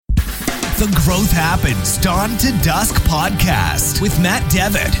The Growth Happens Dawn to Dusk podcast with Matt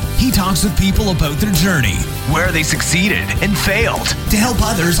Devitt. He talks with people about their journey, where they succeeded and failed, to help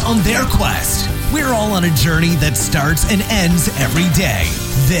others on their quest. We're all on a journey that starts and ends every day.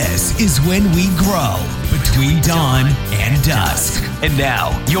 This is when we grow, between dawn and dusk. And now,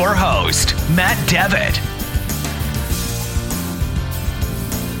 your host, Matt Devitt.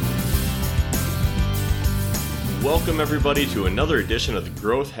 Welcome, everybody, to another edition of the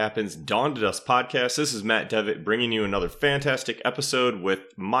Growth Happens Dawn to Dusk podcast. This is Matt Devitt bringing you another fantastic episode with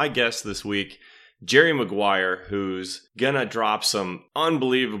my guest this week, Jerry Maguire, who's gonna drop some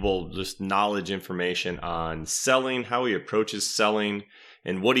unbelievable just knowledge information on selling, how he approaches selling,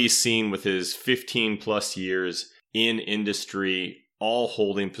 and what he's seen with his 15 plus years in industry, all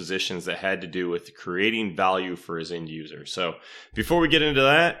holding positions that had to do with creating value for his end user. So before we get into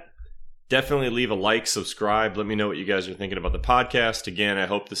that, definitely leave a like, subscribe. Let me know what you guys are thinking about the podcast. Again, I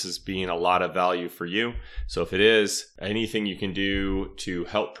hope this is being a lot of value for you. So if it is, anything you can do to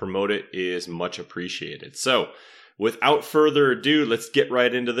help promote it is much appreciated. So without further ado, let's get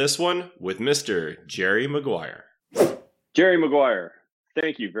right into this one with Mr. Jerry Maguire. Jerry Maguire,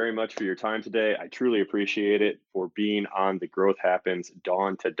 thank you very much for your time today. I truly appreciate it for being on the Growth Happens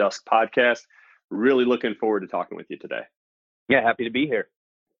Dawn to Dusk podcast. Really looking forward to talking with you today. Yeah, happy to be here.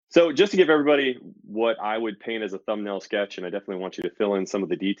 So just to give everybody what I would paint as a thumbnail sketch, and I definitely want you to fill in some of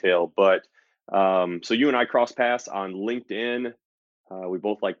the detail, but so you and I cross paths on LinkedIn. We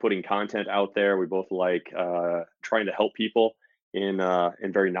both like putting content out there. We both like trying to help people in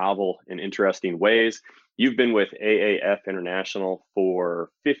very novel and interesting ways. You've been with AAF International for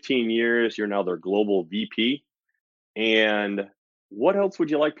 15 years. You're now their global VP. And what else would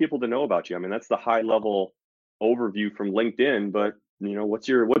you like people to know about you? I mean, that's the high level overview from LinkedIn, but you know, what's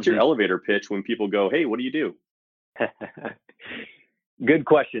your elevator pitch when people go, "Hey, what do you do?" Good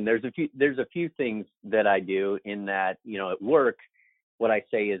question. There's a few things that I do in that, you know, at work, what I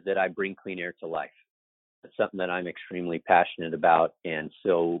say is that I bring clean air to life. It's something that I'm extremely passionate about, and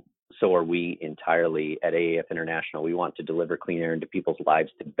so are we entirely at AAF International. We want to deliver clean air into people's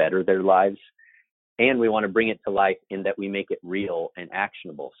lives to better their lives, and we want to bring it to life in that we make it real and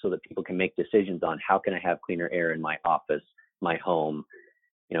actionable so that people can make decisions on how can I have cleaner air in my office, my home,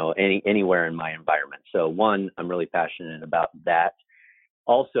 you know, anywhere in my environment. So one, I'm really passionate about that.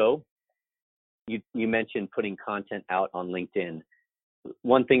 Also, you mentioned putting content out on LinkedIn.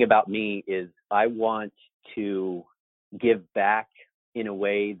 One thing about me is I want to give back in a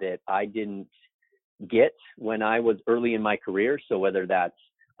way that I didn't get when I was early in my career. So whether that's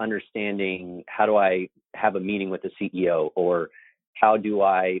understanding how do I have a meeting with the CEO, or how do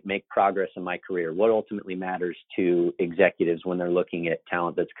I make progress in my career? What ultimately matters to executives when they're looking at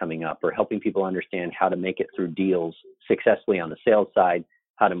talent that's coming up, or helping people understand how to make it through deals successfully on the sales side,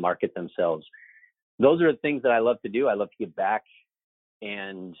 how to market themselves. Those are the things that I love to do. I love to give back.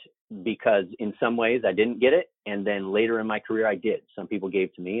 And because in some ways I didn't get it, and then later in my career I did. Some people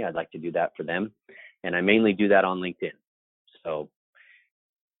gave to me. I'd like to do that for them. And I mainly do that on LinkedIn. So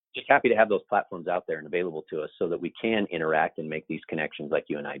just happy to have those platforms out there and available to us so that we can interact and make these connections like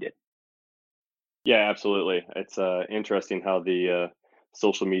you and I did. Yeah, absolutely. It's interesting how the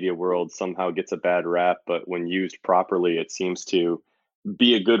social media world somehow gets a bad rap, but when used properly, it seems to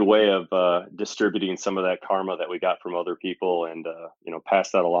be a good way of distributing some of that karma that we got from other people, and you know,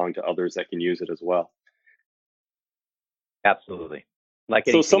 pass that along to others that can use it as well. Absolutely. Like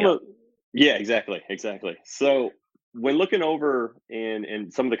yeah, exactly. So when looking over in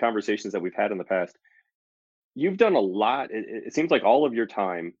some of the conversations that we've had in the past, you've done a lot. It seems like all of your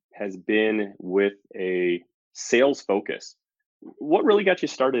time has been with a sales focus. What really got you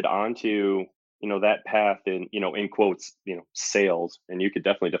started onto, you know, that path in, you know, in quotes, you know, sales? And you could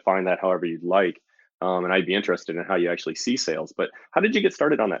definitely define that however you'd like. And I'd be interested in how you actually see sales. But how did you get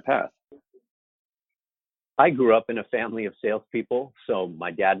started on that path? I grew up in a family of salespeople. So my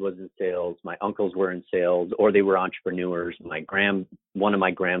dad was in sales, my uncles were in sales, or they were entrepreneurs. One of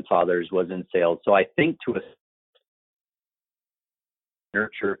my grandfathers was in sales. So I think to a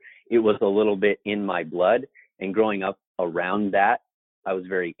nurture, it was a little bit in my blood. And growing up around that, I was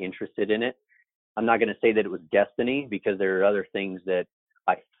very interested in it. I'm not going to say that it was destiny, because there are other things that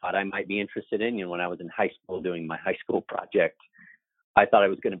I thought I might be interested in. You know, when I was in high school doing my high school project, I thought I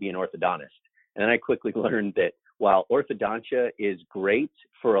was going to be an orthodontist. And then I quickly learned that while orthodontia is great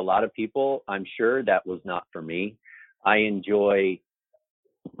for a lot of people, I'm sure that was not for me. I enjoy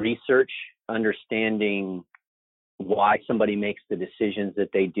research, understanding why somebody makes the decisions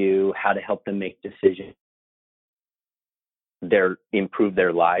that they do, how to help them make decisions, improve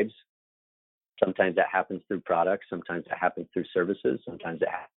their lives. Sometimes that happens through products. Sometimes that happens through services. Sometimes that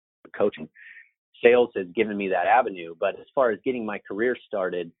happens coaching. Sales has given me that avenue. But as far as getting my career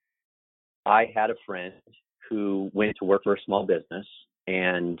started, I had a friend who went to work for a small business.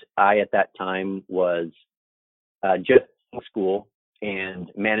 And I, at that time, was just in school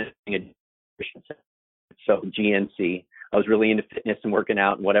and managing a nutrition center. So GNC. I was really into fitness and working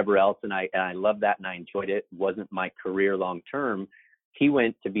out and whatever else. And I loved that and I enjoyed it. It wasn't my career long term. He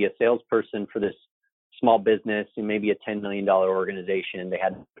went to be a salesperson for this small business and maybe a $10 million organization. They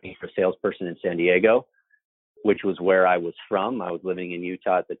had me for a salesperson in San Diego, which was where I was from. I was living in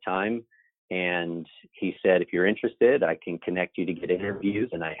Utah at the time. And he said, if you're interested, I can connect you to get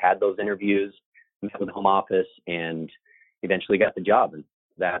interviews. And I had those interviews, met with the home office, and eventually got the job. And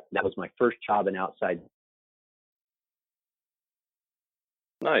that was my first job in outside.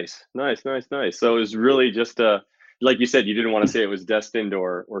 Nice. So it was really just like you said, you didn't want to say it was destined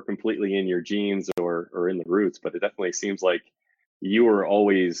or completely in your genes or in the roots, but it definitely seems like you were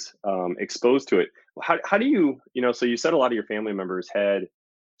always exposed to it. How do you, so you said a lot of your family members had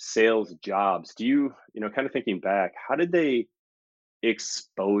sales jobs. Do you, kind of thinking back, how did they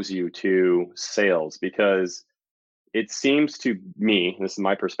expose you to sales? Because it seems to me, this is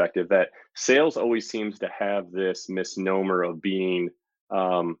my perspective, that sales always seems to have this misnomer of being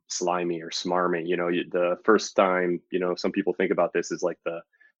slimy or smarmy. The first time, some people think about this as like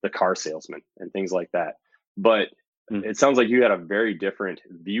the car salesman and things like that. But it sounds like you had a very different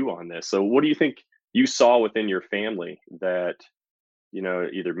view on this. So what do you think you saw within your family that,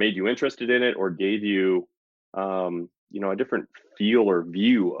 either made you interested in it or gave you, a different feel or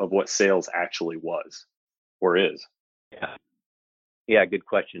view of what sales actually was or is? Yeah, good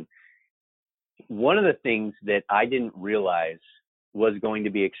question. One of the things that I didn't realize was going to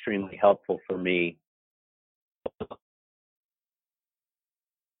be extremely helpful for me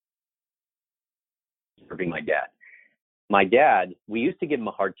being my dad. My dad, we used to give him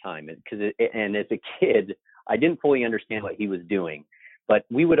a hard time and as a kid, I didn't fully understand what he was doing, but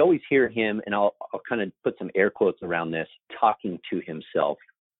we would always hear him, and I'll kind of put some air quotes around this, talking to himself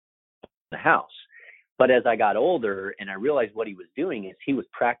in the house. But as I got older and I realized what he was doing is he was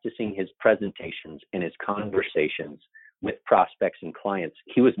practicing his presentations and his conversations with prospects and clients.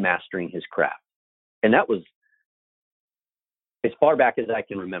 He was mastering his craft. And that was as far back as I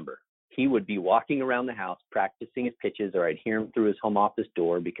can remember. He would be walking around the house practicing his pitches, or I'd hear him through his home office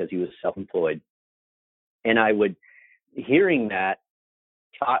door because he was self-employed. And hearing that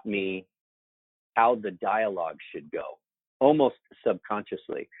taught me how the dialogue should go, almost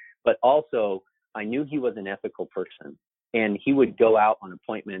subconsciously. But also, I knew he was an ethical person, and he would go out on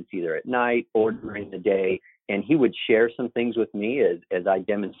appointments either at night or during the day, and he would share some things with me as I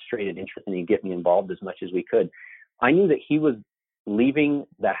demonstrated interest, and he'd get me involved as much as we could. I knew that he was leaving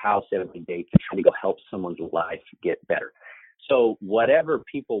the house every day to try to go help someone's life get better. So whatever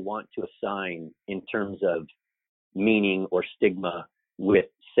people want to assign in terms of meaning or stigma with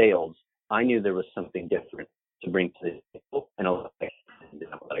sales, I knew there was something different to bring to the table, and I love that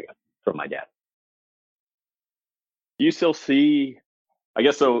I got from my dad. Do you still see, I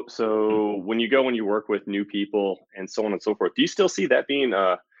guess so when you work with new people and so on and so forth, do you still see that being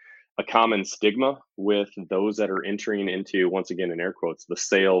a common stigma with those that are entering into, once again, in air quotes, the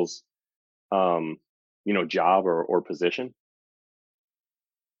sales, job or position?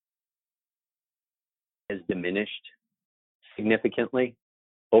 Has diminished significantly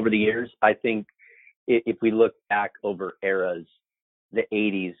over the years. I think if we look back over eras, the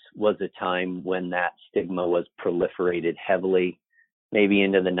 80s was a time when that stigma was proliferated heavily, maybe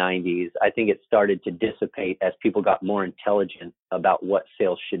into the 90s. I think it started to dissipate as people got more intelligent about what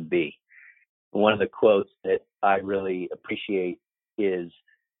sales should be. One of the quotes that I really appreciate is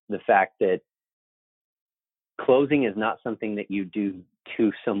the fact that closing is not something that you do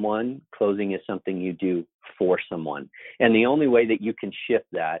to someone. Closing is something you do for someone. And the only way that you can shift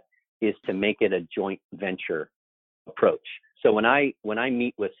that is to make it a joint venture approach. So when I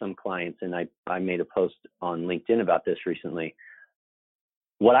meet with some clients, and I made a post on LinkedIn about this recently,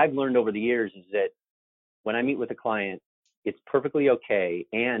 what I've learned over the years is that when I meet with a client, it's perfectly okay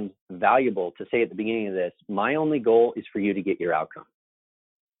and valuable to say at the beginning of this, my only goal is for you to get your outcome.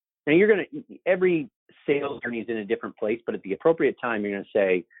 Now every sales journey is in a different place, but at the appropriate time, you're going to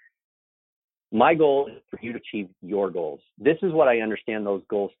say, my goal is for you to achieve your goals. This is what I understand those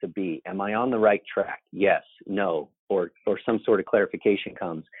goals to be. Am I on the right track? Yes, no, or some sort of clarification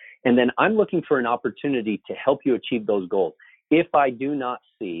comes. And then I'm looking for an opportunity to help you achieve those goals. If I do not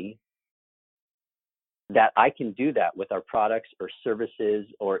see that I can do that with our products or services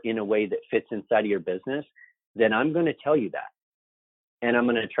or in a way that fits inside of your business, then I'm going to tell you that. And I'm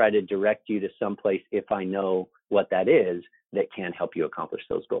going to try to direct you to someplace if I know what that is. that can help you accomplish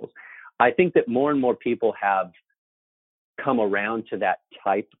those goals. I think that more and more people have come around to that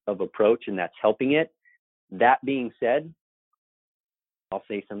type of approach, and that's helping it. That being said, I'll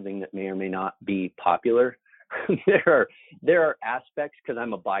say something that may or may not be popular. There are aspects, because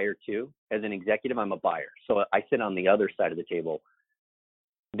I'm a buyer too. As an executive, I'm a buyer. So I sit on the other side of the table.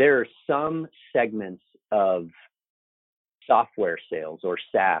 There are some segments of software sales or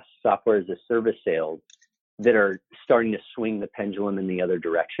SaaS, software as a service sales, that are starting to swing the pendulum in the other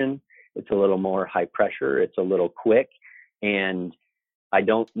direction. It's a little more high pressure. It's a little quick. And I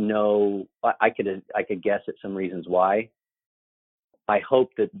don't know, I could guess at some reasons why. I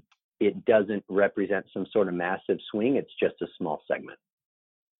hope that it doesn't represent some sort of massive swing. It's just a small segment.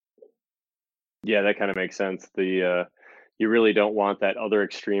 Yeah, that kind of makes sense. You really don't want that other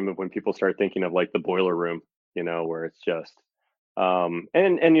extreme of when people start thinking of like the boiler room, where it's just and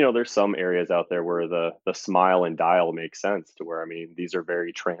there's some areas out there where the smile and dial makes sense, to where, I mean, these are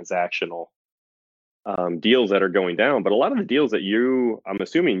very transactional deals that are going down, but a lot of the deals that I'm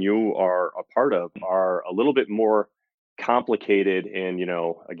assuming you are a part of, are a little bit more complicated, and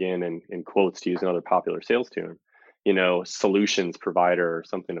again, in quotes, to use another popular sales term, solutions provider or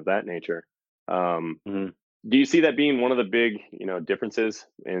something of that nature. Mm-hmm. Do you see that being one of the big differences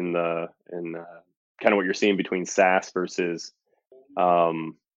in kind of what you're seeing between SaaS versus what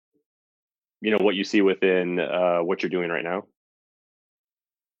you see within what you're doing right now?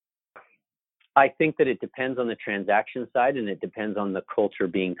 I think that it depends on the transaction side, and it depends on the culture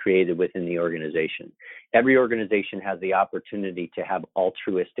being created within the organization. Every organization has the opportunity to have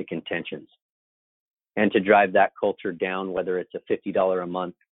altruistic intentions and to drive that culture down, whether it's a $50 a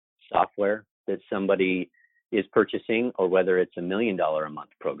month software that somebody is purchasing, or whether it's $1 million a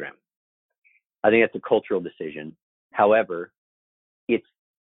month program. I think that's a cultural decision. However,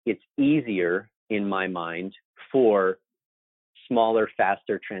 it's easier in my mind for smaller,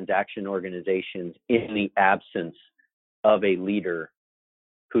 faster transaction organizations, in the absence of a leader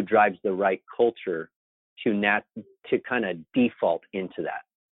who drives the right culture, to kind of default into that.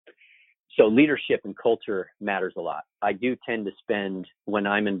 So leadership and culture matters a lot. I do tend to spend, when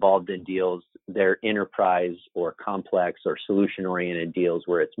I'm involved in deals, they're enterprise or complex or solution-oriented deals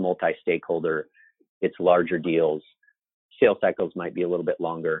where it's multi-stakeholder, it's larger deals. Sales cycles might be a little bit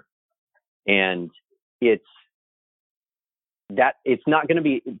longer. And it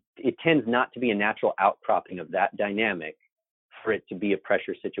tends not to be a natural outcropping of that dynamic for it to be a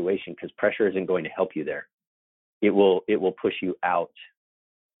pressure situation, because pressure isn't going to help you there. It will push you out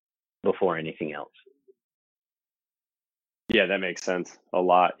before anything else. Yeah, that makes sense a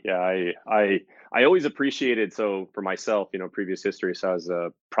lot. Yeah, I always appreciated, so for myself, previous history, so I was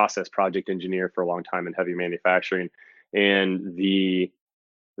a process project engineer for a long time in heavy manufacturing, and the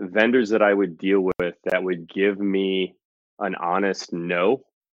vendors that I would deal with that would give me an honest no,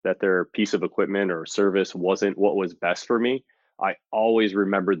 that their piece of equipment or service wasn't what was best for me, I always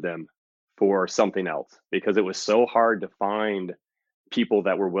remembered them for something else, because it was so hard to find people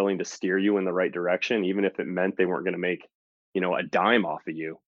that were willing to steer you in the right direction, even if it meant they weren't going to make, a dime off of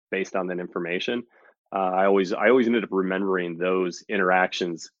you based on that information. I always ended up remembering those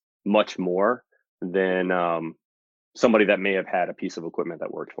interactions much more than somebody that may have had a piece of equipment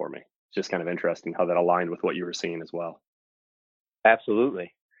that worked for me. It's just kind of interesting how that aligned with what you were seeing as well.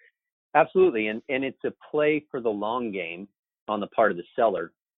 Absolutely. Absolutely. And it's a play for the long game on the part of the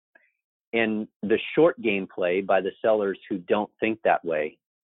seller, and the short game play by the sellers who don't think that way,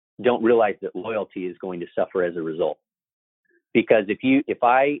 don't realize that loyalty is going to suffer as a result. Because if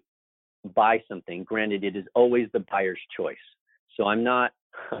I buy something, granted, it is always the buyer's choice. So I'm not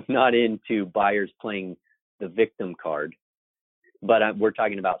into buyers playing the victim card, but we're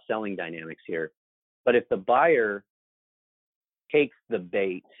talking about selling dynamics here. But if the buyer takes the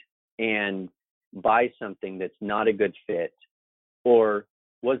bait and buys something that's not a good fit, or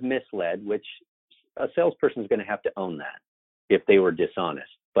was misled, which a salesperson is going to have to own that if they were dishonest,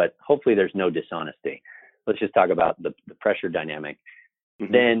 but hopefully there's no dishonesty. Let's just talk about the pressure dynamic.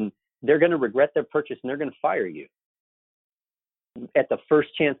 Mm-hmm. Then they're going to regret their purchase, and they're going to fire you at the first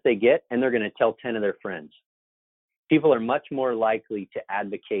chance they get, and they're going to tell 10 of their friends. People are much more likely to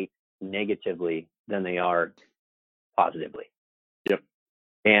advocate negatively than they are positively. Yep.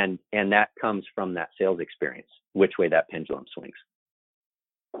 And that comes from that sales experience, which way that pendulum swings.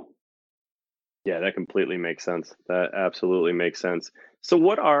 Yeah, that completely makes sense. That absolutely makes sense. So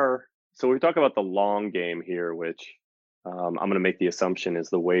we talk about the long game here, which I'm going to make the assumption is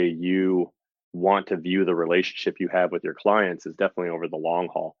the way you want to view the relationship you have with your clients is definitely over the long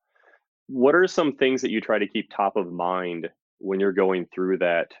haul. What are some things that you try to keep top of mind when you're going through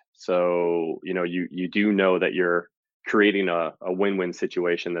that? So, you do know that you're creating a win-win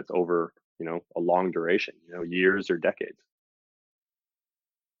situation that's over, a long duration, years or decades?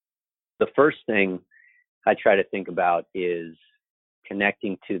 The first thing I try to think about is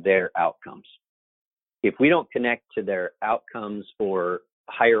connecting to their outcomes. If we don't connect to their outcomes or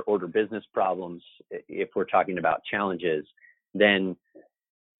higher order business problems, if we're talking about challenges, then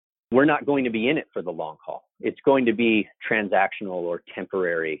we're not going to be in it for the long haul. It's going to be transactional or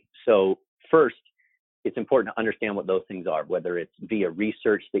temporary. So first, it's important to understand what those things are, whether it's via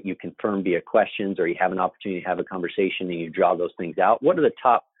research that you confirm via questions, or you have an opportunity to have a conversation and you draw those things out. What are the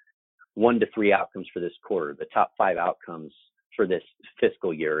top 1 to 3 outcomes for this quarter, the top 5 outcomes for this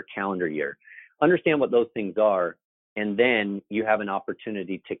fiscal year or calendar year? Understand what those things are, and then you have an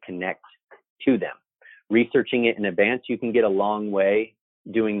opportunity to connect to them. Researching it in advance, you can get a long way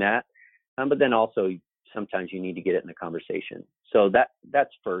doing that, but then also sometimes you need to get it in the conversation. So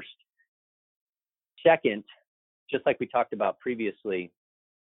that's first. Second, just like we talked about previously,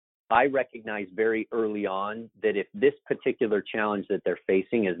 I recognize very early on that if this particular challenge that they're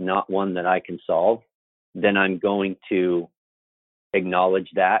facing is not one that I can solve, then I'm going to acknowledge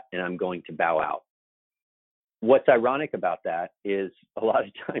that and I'm going to bow out. What's ironic about that is a lot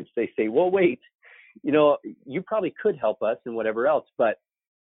of times they say, well, wait, you probably could help us and whatever else, but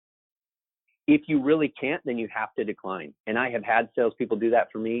if you really can't, then you have to decline. And I have had salespeople do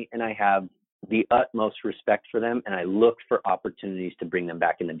that for me, and I have the utmost respect for them, and I look for opportunities to bring them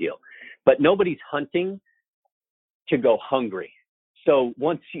back in the deal. But nobody's hunting to go hungry. So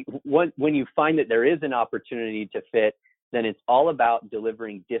when you find that there is an opportunity to fit, then it's all about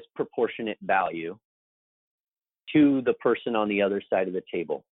delivering disproportionate value to the person on the other side of the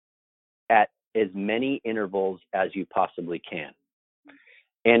table at as many intervals as you possibly can.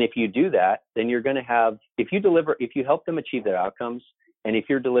 And if you do that, then you're going to have, if you help them achieve their outcomes, and if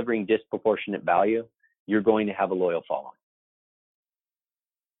you're delivering disproportionate value, you're going to have a loyal following.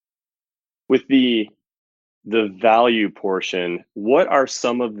 With the value portion, what are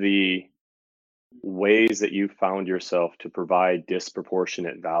some of the ways that you found yourself to provide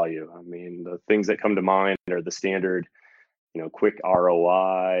disproportionate value? I mean, the things that come to mind are the standard, quick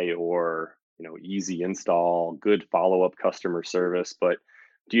ROI, or, easy install, good follow-up customer service. But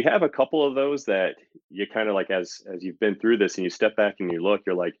do you have a couple of those that you kind of like, as you've been through this and you step back and you look,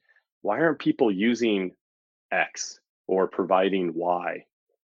 you're like, why aren't people using X or providing Y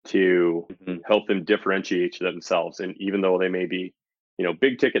to help them differentiate themselves? And even though they may be,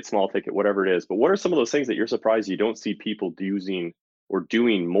 big ticket, small ticket, whatever it is, but what are some of those things that you're surprised you don't see people using or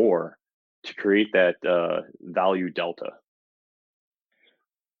doing more to create that value delta?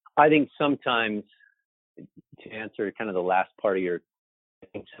 I think sometimes, to answer kind of the last part of I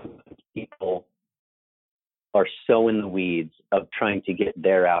think some people are so in the weeds of trying to get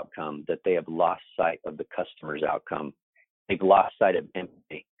their outcome that they have lost sight of the customer's outcome. They've lost sight of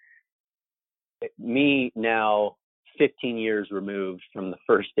empathy. Me now, 15 years removed from the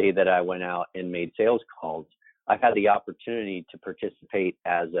first day that I went out and made sales calls, I've had the opportunity to participate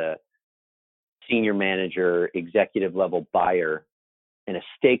as a senior manager, executive level buyer, and a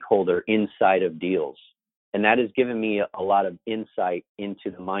stakeholder inside of deals. And that has given me a lot of insight into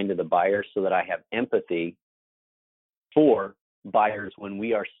the mind of the buyer, so that I have empathy for buyers when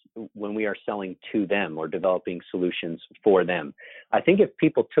we are selling to them or developing solutions for them. I think if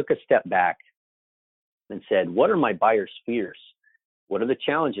people took a step back and said, what are my buyers' fears? What are the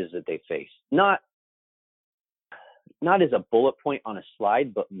challenges that they face? Not as a bullet point on a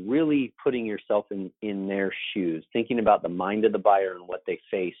slide, but really putting yourself in their shoes, thinking about the mind of the buyer and what they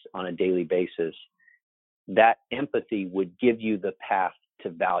face on a daily basis. That empathy would give you the path to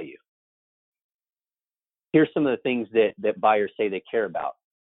value. Here's some of the things that buyers say they care about.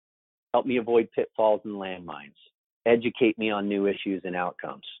 Help me avoid pitfalls and landmines. Educate me on new issues and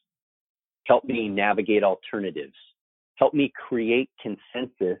outcomes. Help me navigate alternatives. Help me create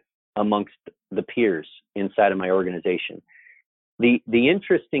consensus amongst the peers inside of my organization. The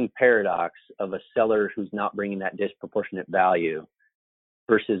interesting paradox of a seller who's not bringing that disproportionate value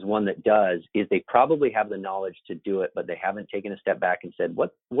versus one that does is they probably have the knowledge to do it, but they haven't taken a step back and said,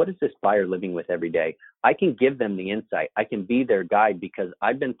 what is this buyer living with every day? I can give them the insight. I can be their guide because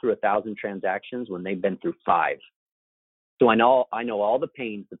I've been through 1,000 transactions when they've been through 5. So I know all the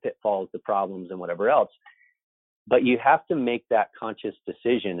pains, the pitfalls, the problems, and whatever else. But you have to make that conscious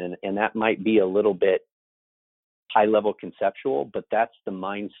decision, and that might be a little bit high-level conceptual, but that's the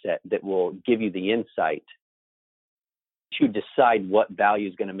mindset that will give you the insight to decide what value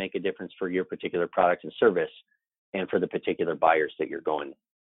is going to make a difference for your particular product and service and for the particular buyers that you're going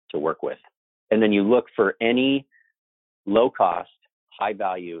to work with. And then you look for any low-cost,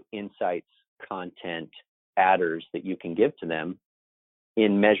 high-value insights, content, adders that you can give to them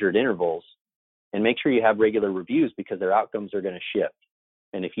in measured intervals, and make sure you have regular reviews, because their outcomes are going to shift.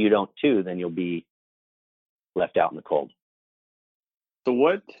 And if you don't too, then you'll be left out in the cold. So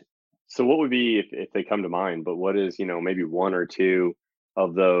what would be, if they come to mind, but what is, maybe one or two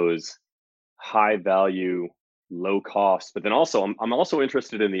of those high value, low cost, but then also I'm also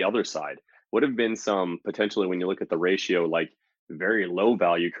interested in the other side. What have been some potentially, when you look at the ratio, like very low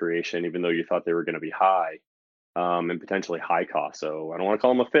value creation, even though you thought they were going to be high, and potentially high cost. So I don't want to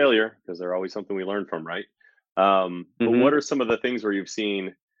call them a failure, because they're always something we learn from, right? But what are some of the things where you've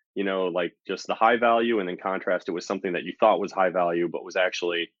seen, like just the high value, and then contrast it with something that you thought was high value, but was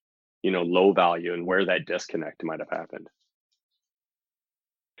actually, low value, and where that disconnect might have happened?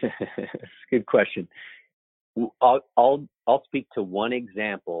 Good question. I'll speak to one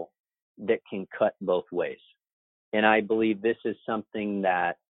example that can cut both ways. And I believe this is something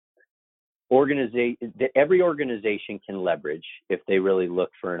that every organization can leverage if they really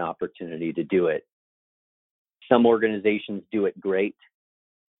look for an opportunity to do it. Some organizations do it great,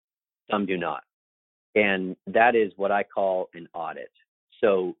 some do not. And that is what I call an audit.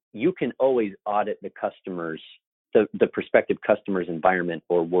 So you can always audit the customer's, the prospective customer's environment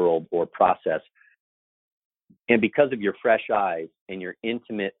or world or process. And because of your fresh eyes and your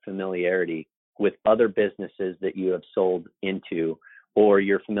intimate familiarity with other businesses that you have sold into, or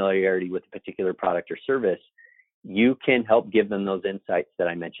your familiarity with a particular product or service, you can help give them those insights that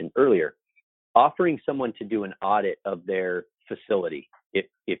I mentioned earlier. Offering someone to do an audit of their facility,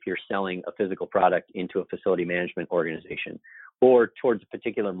 if you're selling a physical product into a facility management organization, or towards a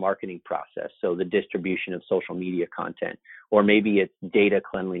particular marketing process, so the distribution of social media content, or maybe it's data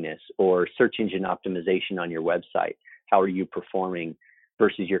cleanliness or search engine optimization on your website. How are you performing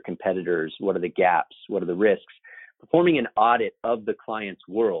versus your competitors? What are the gaps? What are the risks? Performing an audit of the client's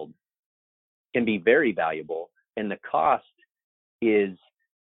world can be very valuable, and the cost is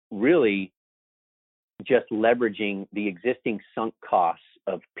really just leveraging the existing sunk costs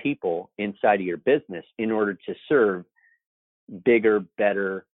of people inside of your business in order to serve bigger,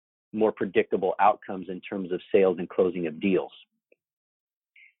 better, more predictable outcomes in terms of sales and closing of deals.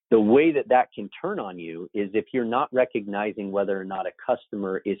 The way that can turn on you is if you're not recognizing whether or not a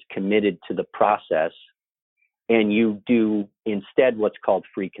customer is committed to the process, and you do instead what's called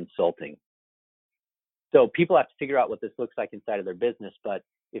free consulting. So people have to figure out what this looks like inside of their business. But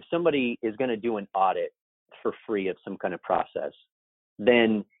if somebody is going to do an audit for free of some kind of process,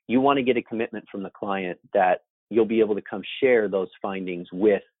 then you want to get a commitment from the client that you'll be able to come share those findings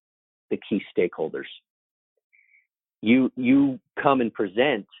with the key stakeholders. You come and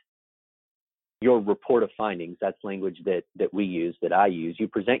present your report of findings. That's language that we use, that I use. You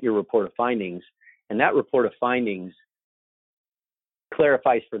present your report of findings, and that report of findings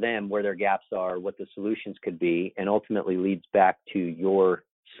clarifies for them where their gaps are, what the solutions could be, and ultimately leads back to your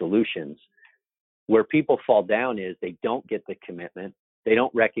solutions. Where people fall down is they don't get the commitment. They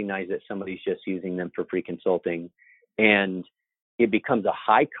don't recognize that somebody's just using them for free consulting, and it becomes a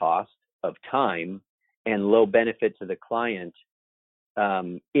high cost of time and low benefit to the client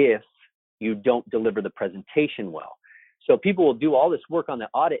if you don't deliver the presentation well. So people will do all this work on the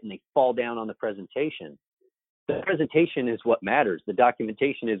audit and they fall down on the presentation. The presentation is what matters. The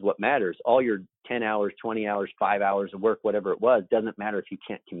documentation is what matters. All your 10 hours, 20 hours, 5 hours of work, whatever it was, doesn't matter if you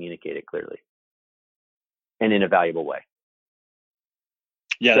can't communicate it clearly and in a valuable way.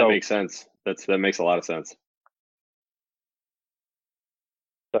 Yeah, that makes sense. That makes a lot of sense.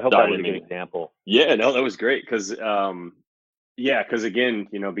 So I hope that was a good example. Yeah, no, that was great. Because again,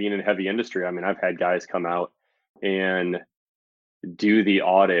 being in heavy industry, I mean, I've had guys come out and do the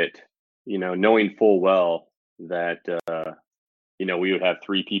audit, knowing full well that, we would have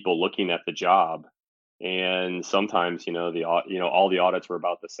 3 people looking at the job. And sometimes, all the audits were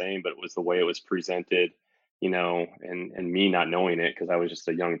about the same, but it was the way it was presented, and me not knowing it because I was just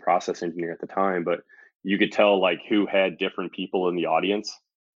a young process engineer at the time. But you could tell like who had different people in the audience.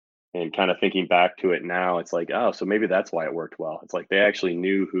 And kind of thinking back to it now, it's like, oh, so maybe that's why it worked well. It's like they actually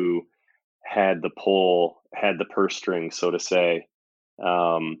knew who had the pull, had the purse string, so to say,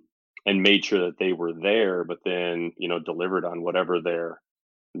 and made sure that they were there, but then, delivered on whatever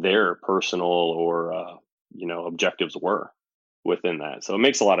their personal or, objectives were within that. So it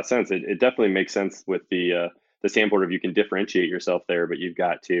makes a lot of sense. It definitely makes sense with the standpoint of you can differentiate yourself there, but you've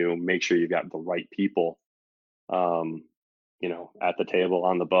got to make sure you've got the right people, at the table,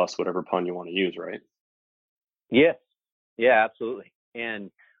 on the bus, whatever pun you want to use, right? Yes. Yeah, absolutely. And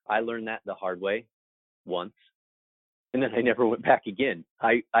I learned that the hard way once, and then I never went back again.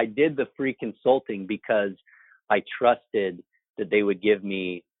 I did the free consulting because I trusted that they would give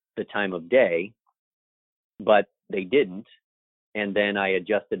me the time of day but they didn't. And then I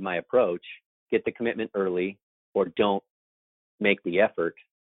adjusted my approach, get the commitment early, or don't make the effort.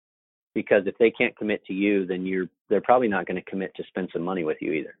 Because if they can't commit to you, then they're probably not going to commit to spend some money with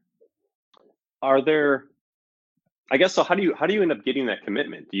you either. Are there, I guess, so how do you end up getting that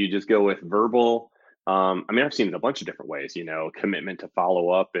commitment? Do you just go with verbal? I mean, I've seen it a bunch of different ways, commitment to follow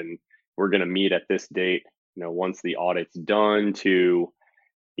up, and we're going to meet at this date, once the audit's done, to,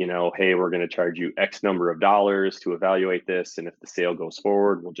 hey, we're going to charge you X number of dollars to evaluate this. And if the sale goes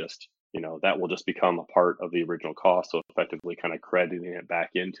forward, we'll just, that will just become a part of the original cost. So effectively kind of crediting it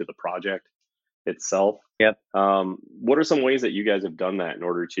back into the project itself. Yep. What are some ways that you guys have done that in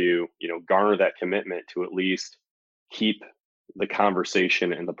order to, garner that commitment to at least keep the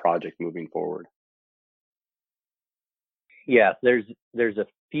conversation and the project moving forward? Yeah, there's a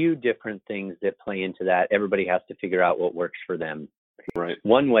few different things that play into that. Everybody has to figure out what works for them. Right.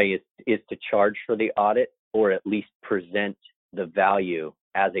 One way is to charge for the audit, or at least present the value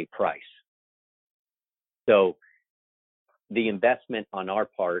as a price. So the investment on our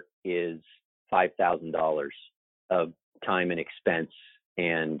part is $5,000 of time and expense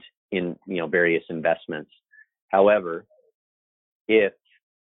and in various investments. However, if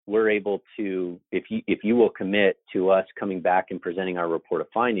we're able to, if you will commit to us coming back and presenting our report of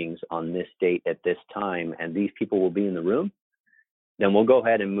findings on this date at this time, and these people will be in the room, then we'll go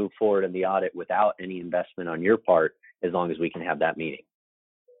ahead and move forward in the audit without any investment on your part, as long as we can have that meeting.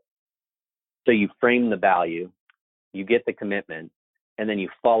 So you frame the value, you get the commitment, and then you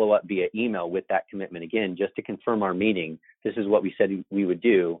follow up via email with that commitment again, just to confirm our meeting. This is what we said we would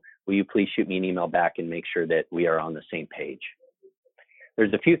do. Will you please shoot me an email back and make sure that we are on the same page?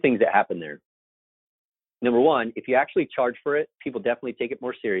 There's a few things that happen there. Number one, if you actually charge for it, people definitely take it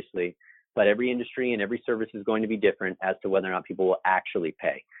more seriously, but every industry and every service is going to be different as to whether or not people will actually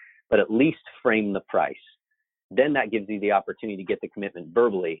pay. But at least frame the price. Then that gives you the opportunity to get the commitment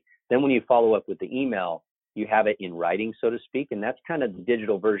verbally. Then when you follow up with the email, you have it in writing, so to speak, and that's kind of the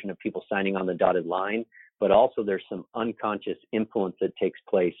digital version of people signing on the dotted line. But also there's some unconscious influence that takes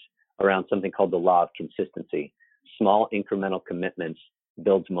place around something called the law of consistency. Small incremental commitments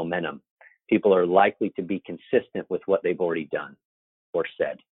builds momentum. People are likely to be consistent with what they've already done or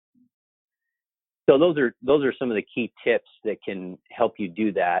said. So those are some of the key tips that can help you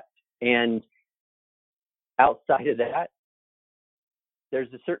do that. And outside of that,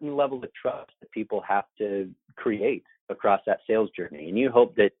 there's a certain level of trust that people have to create across that sales journey. And you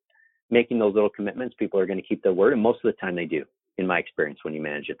hope that making those little commitments, people are going to keep their word. And most of the time they do, in my experience, when you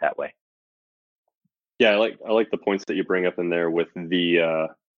manage it that way. Yeah, I like the points that you bring up in there with the,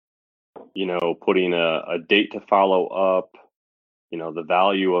 putting a date to follow up, the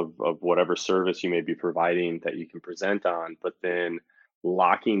value of whatever service you may be providing that you can present on, but then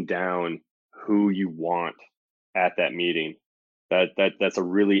locking down who you want at that meeting. That's a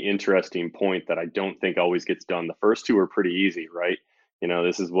really interesting point that I don't think always gets done. The first two are pretty easy, right?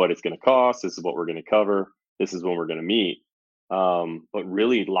 This is what it's going to cost. This is what we're going to cover. This is when we're going to meet. But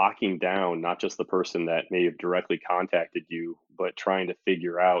really locking down not just the person that may have directly contacted you, but trying to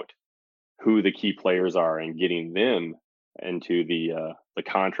figure out who the key players are and getting them into the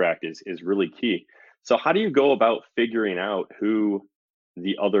contract is really key. So how do you go about figuring out who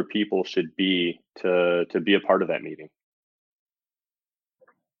the other people should be to be a part of that meeting?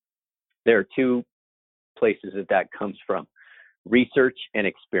 There are two places that comes from: research and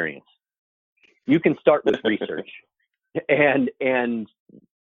experience. You can start with research. And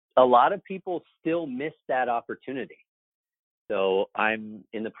a lot of people still miss that opportunity. So I'm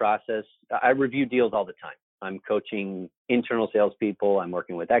in the process. I review deals all the time. I'm coaching internal salespeople. I'm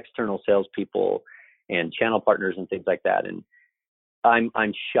working with external salespeople and channel partners and things like that. And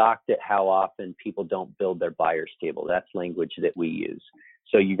I'm shocked at how often people don't build their buyer's table. That's language that we use.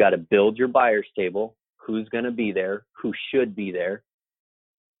 So you got to build your buyer's table. Who's going to be there? Who should be there?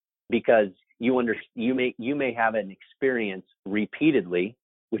 Because you may have an experience repeatedly,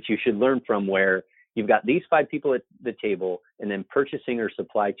 which you should learn from, where you've got these 5 people at the table, and then purchasing or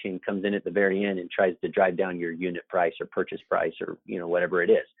supply chain comes in at the very end and tries to drive down your unit price or purchase price or whatever it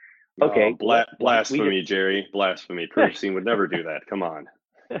is. Okay, blasphemy, Jerry, blasphemy. Purchasing would never do that. Come on.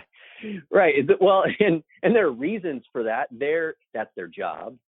 Right. Well, and there are reasons for that. That's their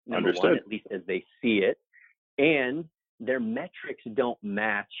job. Number Understood. one, at least as they see it, and their metrics don't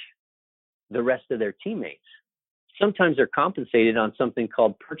match the rest of their teammates. Sometimes they're compensated on something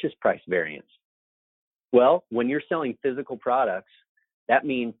called purchase price variance. Well, when you're selling physical products, that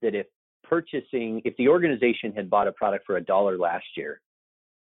means that if the organization had bought a product for $1 last year,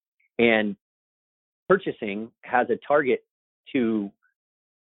 and purchasing has a target to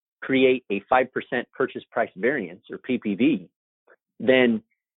create a 5% purchase price variance or PPV, then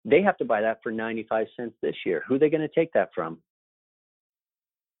they have to buy that for 95 cents this year. Who are they going to take that from?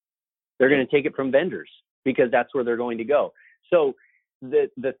 They're going to take it from vendors because that's where they're going to go. So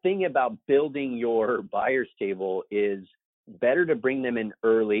the thing about building your buyer's table is better to bring them in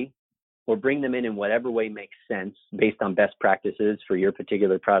early or bring them in whatever way makes sense based on best practices for your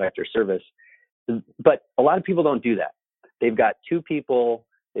particular product or service. But a lot of people don't do that. They've got 2 people,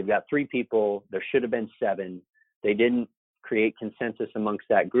 they've got 3 people, there should have been 7. They didn't create consensus amongst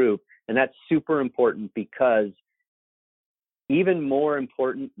that group. And that's super important, because even more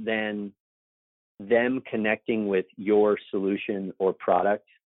important than them connecting with your solution or product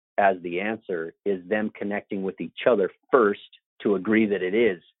as the answer is them connecting with each other first to agree that it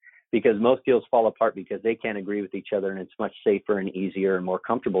is. Because most deals fall apart because they can't agree with each other, and it's much safer and easier and more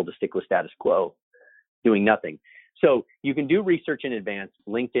comfortable to stick with status quo, doing nothing. So you can do research in advance.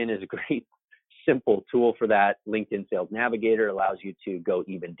 LinkedIn is a great, simple tool for that. LinkedIn Sales Navigator allows you to go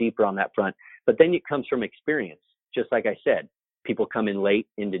even deeper on that front. But then it comes from experience. Just like I said, people come in late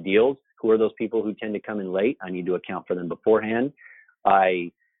into deals. Who are those people who tend to come in late? I need to account for them beforehand.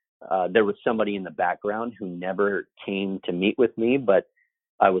 There was somebody in the background who never came to meet with me, but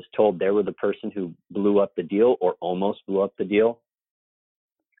I was told they were the person who blew up the deal or almost blew up the deal.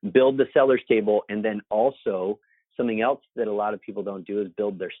 Build the seller's table. And then also something else that a lot of people don't do is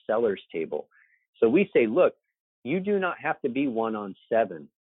build their seller's table. So we say, look, you do not have to be 1-on-7.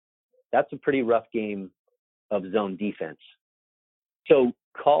 That's a pretty rough game of zone defense. So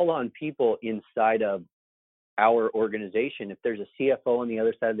call on people inside of our organization. If there's a CFO on the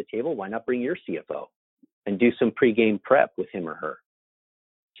other side of the table, why not bring your CFO and do some pregame prep with him or her,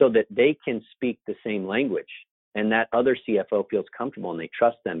 so that they can speak the same language and that other CFO feels comfortable and they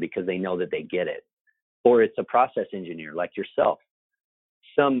trust them because they know that they get it. Or it's a process engineer like yourself.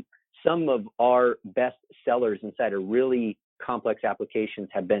 Some of our best sellers inside of really complex applications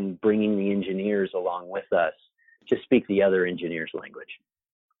have been bringing the engineers along with us to speak the other engineer's language.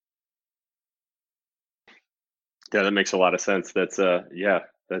 Yeah, that makes a lot of sense. It's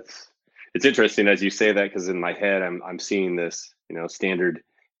interesting as you say that, because in my head I'm seeing this, standard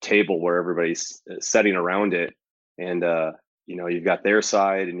table where everybody's sitting around it, and you've got their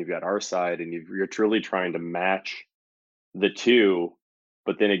side and you've got our side, and you're truly trying to match the two.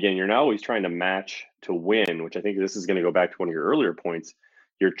 But then again, you're not always trying to match to win, which I think this is going to go back to one of your earlier points.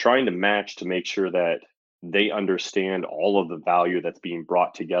 You're trying to match to make sure that they understand all of the value that's being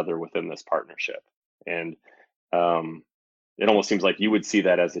brought together within this partnership. And it almost seems like you would see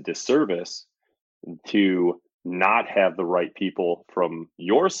that as a disservice to not have the right people from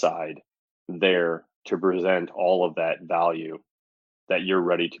your side there to present all of that value that you're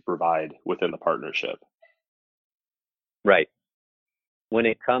ready to provide within the partnership. Right. When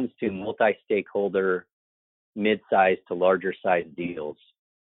it comes to multi-stakeholder, mid-sized to larger size deals,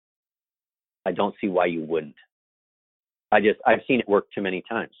 I don't see why you wouldn't. I've seen it work too many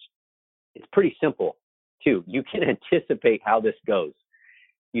times. It's pretty simple too. You can anticipate how this goes.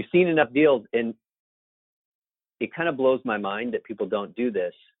 You've seen enough deals, and it kind of blows my mind that people don't do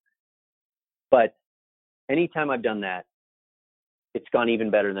this. But anytime I've done that, it's gone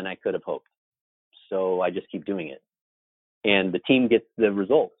even better than I could have hoped. So I just keep doing it. And the team gets the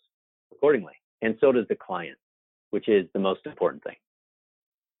results accordingly. And so does the client, which is the most important thing.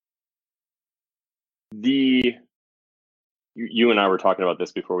 You and I were talking about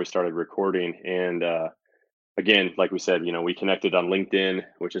this before we started recording. And again, like we said, we connected on LinkedIn,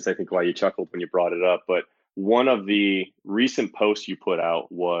 which is, I think, why you chuckled when you brought it up. But one of the recent posts you put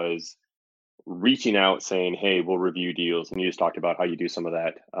out was reaching out saying, hey, we'll review deals. And you just talked about how you do some of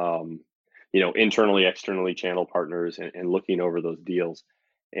that, internally, externally, channel partners, and looking over those deals.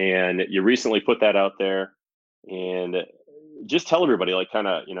 And you recently put that out there, and just tell everybody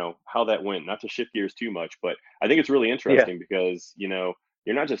how that went, not to shift gears too much, but I think it's really interesting because,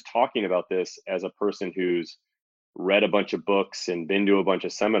 you're not just talking about this as a person who's read a bunch of books and been to a bunch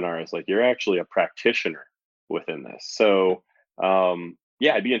of seminars. Like, you're actually a practitioner within this. So,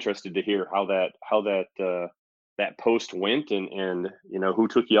 I'd be interested to hear how that post went, and who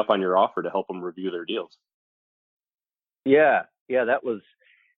took you up on your offer to help them review their deals. Yeah, that was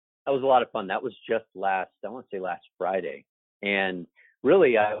a lot of fun. That was just last Friday. And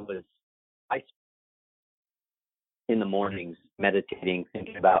really I in the mornings meditating,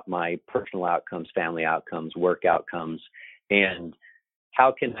 thinking about my personal outcomes, family outcomes, work outcomes, and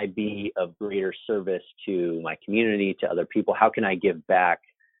how can I be of greater service to my community, to other people? How can I give back?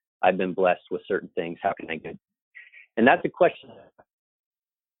 I've been blessed with certain things. How can I give? And that's a question.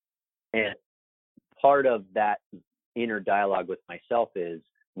 And part of that inner dialogue with myself is,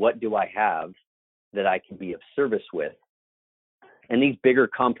 what do I have that I can be of service with? And these bigger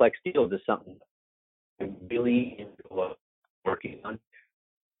complex deals is something I really enjoy working on.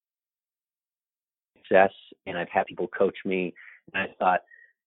 Success, and I've had people coach me, and I thought,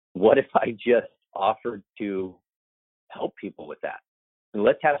 what if I just offered to help people with that? And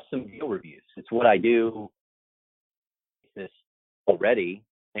let's have some deal reviews. It's what I do this already,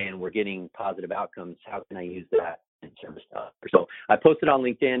 and we're getting positive outcomes. How can I use that in service to others? So I posted on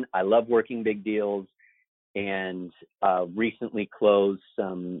LinkedIn. I love working big deals, and recently closed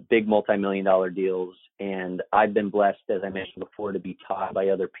some big multi-million-dollar deals. And I've been blessed, as I mentioned before, to be taught by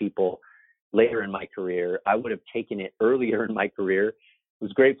other people later in my career. I would have taken it earlier in my career.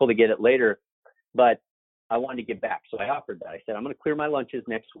 Was grateful to get it later, but I wanted to give back. So I offered that. I said, I'm going to clear my lunches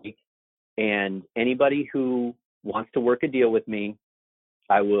next week, and anybody who wants to work a deal with me,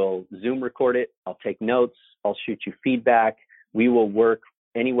 I will Zoom record it. I'll take notes. I'll shoot you feedback. We will work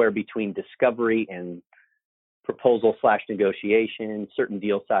anywhere between discovery and proposal/negotiation, certain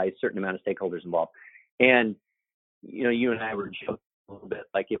deal size, certain amount of stakeholders involved. And, you know, you and I were joking a little bit,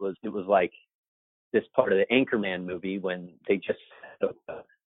 like it was like this part of the Anchorman movie when they just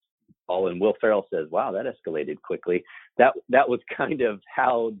and Will Ferrell says, wow, that escalated quickly. That was kind of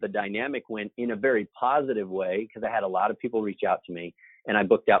how the dynamic went, in a very positive way, because I had a lot of people reach out to me, and I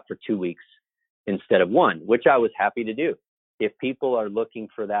booked out for 2 weeks instead of 1, which I was happy to do. If people are looking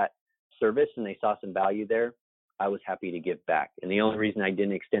for that service and they saw some value there, I was happy to give back. And the only reason I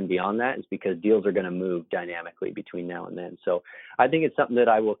didn't extend beyond that is because deals are going to move dynamically between now and then. So I think it's something that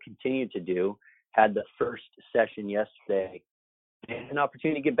I will continue to do. Had the first session yesterday, and an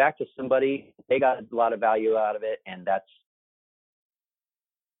opportunity to give back to somebody. They got a lot of value out of it, and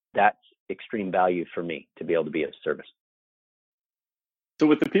that's extreme value for me to be able to be of service. So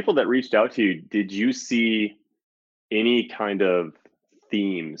with the people that reached out to you, did you see any kind of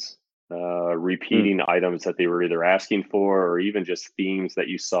themes, repeating items that they were either asking for, or even just themes that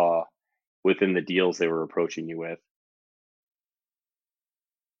you saw within the deals they were approaching you with?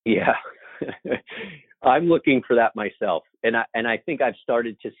 Yeah, I'm looking for that myself. And I think I've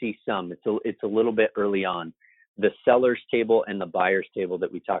started to see some. It's a little bit early on. The seller's table and the buyer's table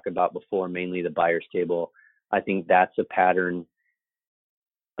that we talked about before, mainly the buyer's table, I think that's a pattern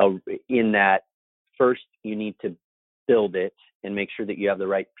in that first you need to build it and make sure that you have the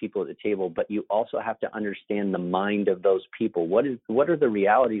right people at the table, but you also have to understand the mind of those people. What are the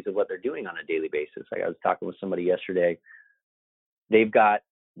realities of what they're doing on a daily basis? Like I was talking with somebody yesterday. They've got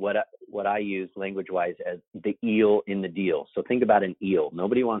what I use language-wise as the eel in the deal. So think about an eel.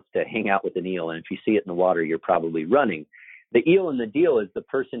 Nobody wants to hang out with an eel, and if you see it in the water, you're probably running. The eel in the deal is the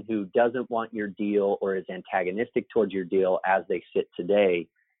person who doesn't want your deal or is antagonistic towards your deal as they sit today.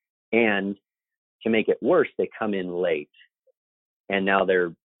 And to make it worse, they come in late, and now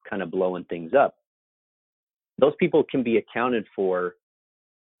they're kind of blowing things up. Those people can be accounted for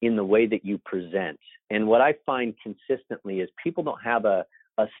in the way that you present. And what I find consistently is people don't have a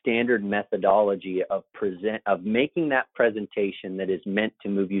standard methodology of making that presentation that is meant to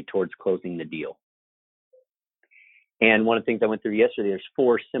move you towards closing the deal. And one of the things I went through yesterday, there's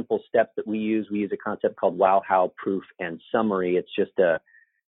 4 simple steps that we use. We use a concept called wow, how, proof, and summary. It's just a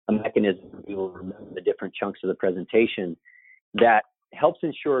mechanism for people to remember the different chunks of the presentation that helps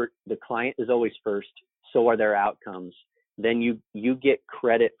ensure the client is always first. So are their outcomes. Then you get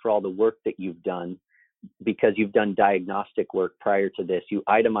credit for all the work that you've done because you've done diagnostic work prior to this. You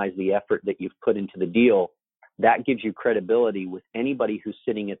itemize the effort that you've put into the deal. That gives you credibility with anybody who's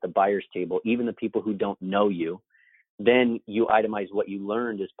sitting at the buyer's table, even the people who don't know you. Then you itemize what you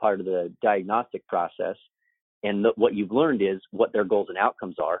learned as part of the diagnostic process. And what you've learned is what their goals and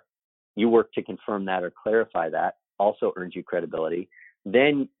outcomes are. You work to confirm that or clarify that, also earns you credibility.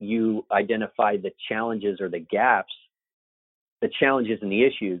 Then you identify the challenges or the gaps, the challenges and the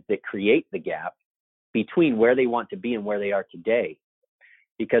issues that create the gap between where they want to be and where they are today.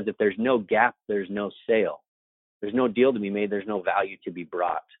 Because if there's no gap, there's no sale. There's no deal to be made. There's no value to be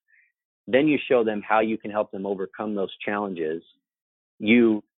brought. Then you show them how you can help them overcome those challenges.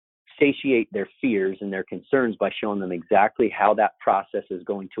 You satiate their fears and their concerns by showing them exactly how that process is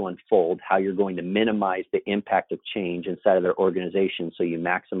going to unfold, how you're going to minimize the impact of change inside of their organization so you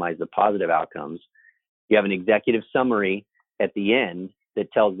maximize the positive outcomes. You have an executive summary at the end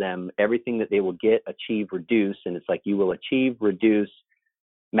that tells them everything that they will get, achieve, reduce, and it's like you will achieve, reduce,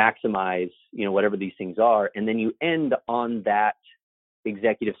 maximize, whatever these things are. And then you end on that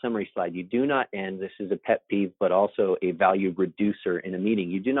executive summary slide. You do not end, this is a pet peeve, but also a value reducer in a meeting.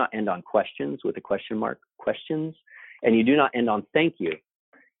 You do not end on questions with a question mark, questions, and you do not end on thank you.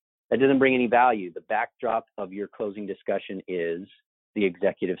 That doesn't bring any value. The backdrop of your closing discussion is the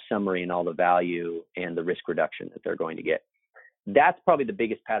executive summary and all the value and the risk reduction that they're going to get. That's probably the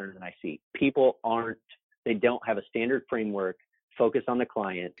biggest pattern that I see. People they don't have a standard framework, focus on the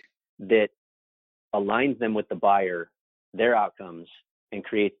client that aligns them with the buyer, their outcomes, and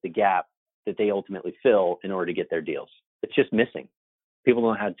creates the gap that they ultimately fill in order to get their deals. It's just missing. People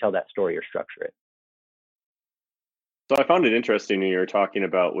don't know how to tell that story or structure it. So I found it interesting when you were talking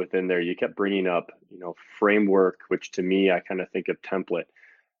about within there, you kept bringing up, framework, which to me, I kind of think of template.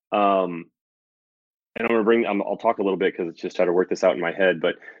 And I'll talk a little bit because it's just how to work this out in my head.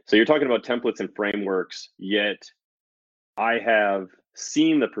 But so you're talking about templates and frameworks, yet I have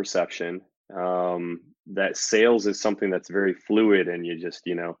seen the perception that sales is something that's very fluid, and you just,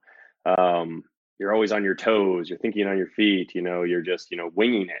 you're always on your toes, you're thinking on your feet, you're just,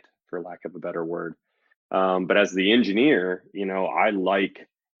 winging it, for lack of a better word. But as the engineer, I like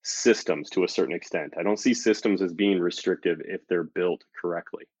systems to a certain extent. I don't see systems as being restrictive if they're built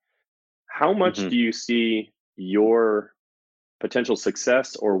correctly. How much do you see your potential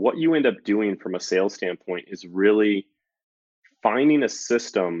success, or what you end up doing from a sales standpoint, is really finding a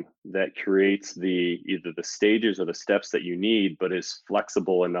system that creates either the stages or the steps that you need, but is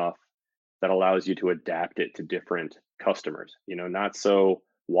flexible enough that allows you to adapt it to different customers, not so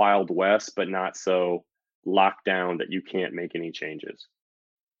Wild West, but not so locked down that you can't make any changes?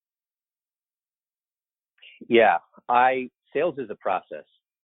 Yeah, sales is a process.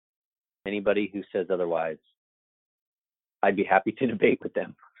 Anybody who says otherwise, I'd be happy to debate with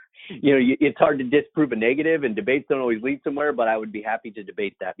them. It's hard to disprove a negative, and debates don't always lead somewhere, but I would be happy to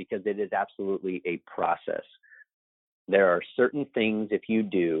debate that, because it is absolutely a process. There are certain things, if you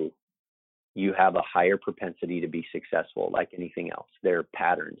do, you have a higher propensity to be successful, like anything else. There are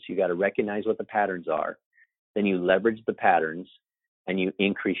patterns. You got to recognize what the patterns are. Then you leverage the patterns and you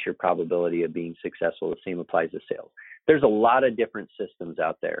increase your probability of being successful. The same applies to sales. There's a lot of different systems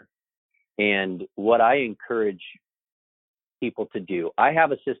out there. And what I encourage people to do, I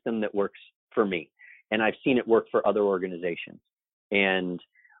have a system that works for me, and I've seen it work for other organizations. And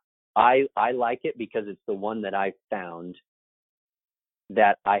I like it because it's the one that I've found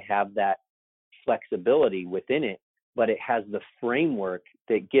that I have that flexibility within it, but it has the framework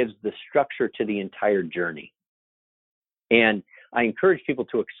that gives the structure to the entire journey. And I encourage people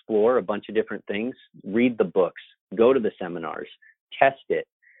to explore a bunch of different things, read the books, go to the seminars, test it.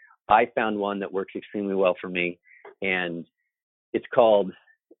 I found one that works extremely well for me, and it's called,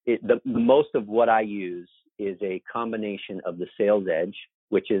 the most of what I use is a combination of the Sales Edge,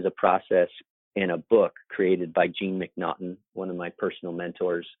 which is a process and a book created by Gene McNaughton, one of my personal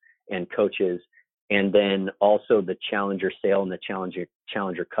mentors and coaches, and then also the Challenger Sale and the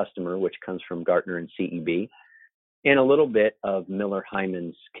Challenger Customer, which comes from Gartner and CEB, and a little bit of Miller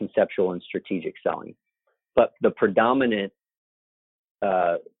Hyman's Conceptual and Strategic Selling. But the predominant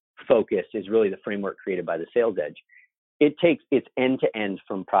focus is really the framework created by the Sales Edge. It's end to end,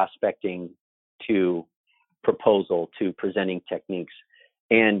 from prospecting to proposal to presenting techniques.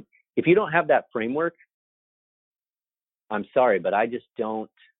 And if you don't have that framework, I'm sorry, but I don't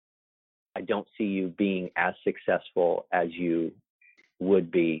see you being as successful as you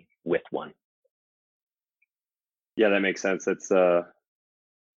would be with one. Yeah, that makes sense. It's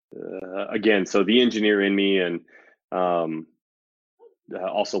again, so the engineer in me, and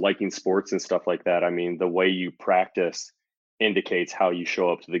also liking sports and stuff like that. I mean, the way you practice indicates how you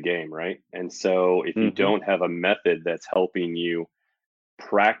show up to the game, right? And so if you don't have a method that's helping you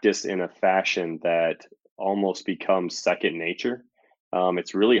practice in a fashion that almost becomes second nature,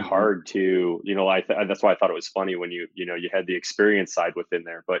 it's really hard to, that's why I thought it was funny when you had the experience side within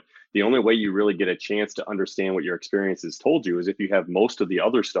there. But the only way you really get a chance to understand what your experience has told you is if you have most of the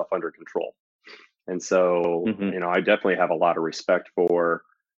other stuff under control. And so, I definitely have a lot of respect for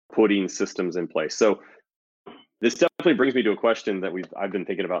putting systems in place. So this definitely brings me to a question that I've been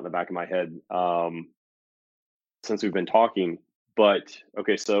thinking about in the back of my head since we've been talking. But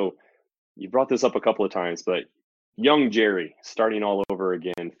okay, so you brought this up a couple of times, but young Jerry starting all over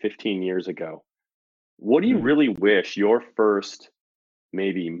again 15 years ago, what do you really wish your first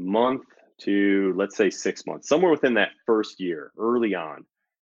maybe month to, let's say, 6 months, somewhere within that first year, early on,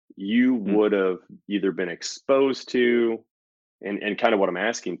 you would have either been exposed to, and kind of what I'm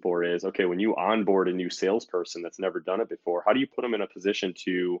asking for is, okay, when you onboard a new salesperson that's never done it before, how do you put them in a position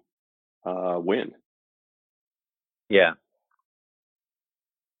to win? Yeah.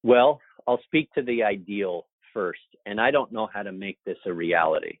 Well, I'll speak to the ideal first, and I don't know how to make this a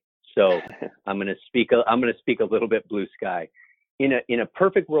reality. So I'm going to speak a little bit blue sky. In a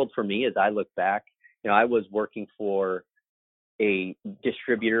perfect world for me, as I look back, I was working for a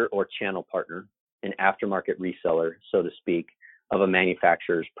distributor or channel partner, an aftermarket reseller, so to speak, of a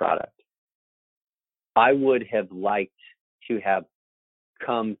manufacturer's product. I would have liked to have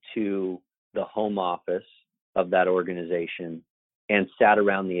come to the home office of that organization and sat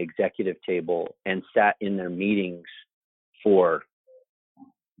around the executive table and sat in their meetings for,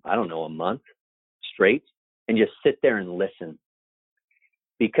 I don't know, a month straight, and just sit there and listen.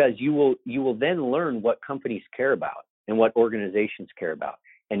 Because you will then learn what companies care about and what organizations care about.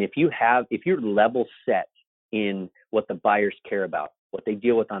 And if you're level set in what the buyers care about, what they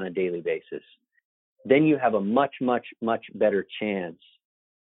deal with on a daily basis, then you have a much, much, much better chance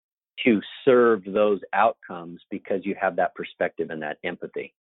to serve those outcomes because you have that perspective and that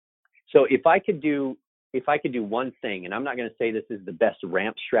empathy. So if I could do one thing, and I'm not going to say this is the best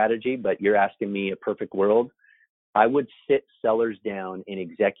ramp strategy, but you're asking me a perfect world, I would sit sellers down in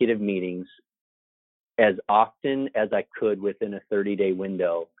executive meetings as often as I could within a 30-day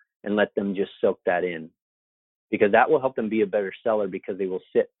window and let them just soak that in, because that will help them be a better seller because they will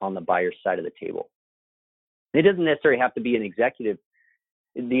sit on the buyer's side of the table. It doesn't necessarily have to be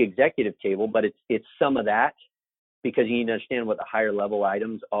the executive table, but it's some of that, because you need to understand what the higher level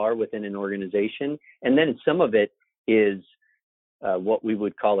items are within an organization. And then some of it is what we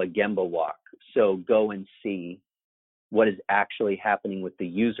would call a Gemba walk. So go and see what is actually happening with the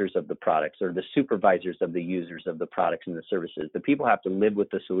users of the products, or the supervisors of the users of the products and the services. The people have to live with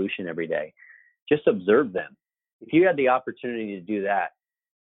the solution every day. Just observe them. If you had the opportunity to do that,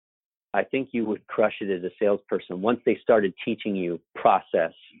 I think you would crush it as a salesperson once they started teaching you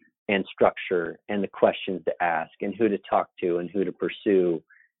process and structure and the questions to ask and who to talk to and who to pursue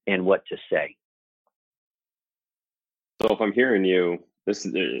and what to say. So if I'm hearing you, if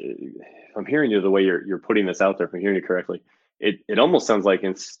I'm hearing you the way you're putting this out there, if I'm hearing you correctly, it almost sounds like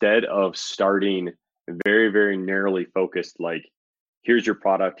instead of starting very, very narrowly focused, like here's your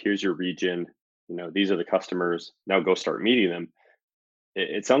product, here's your region, these are the customers, now go start meeting them.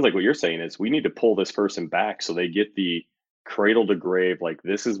 It sounds like what you're saying is we need to pull this person back so they get the cradle to grave, like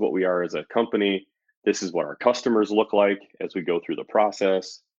this is what we are as a company, this is what our customers look like as we go through the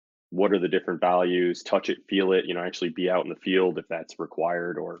process, what are the different values, touch it, feel it, actually be out in the field if that's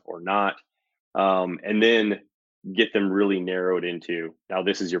required or not, and then get them really narrowed into, now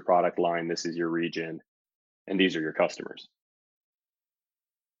this is your product line, this is your region, and these are your customers.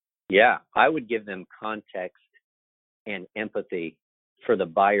 Yeah, I would give them context and empathy for the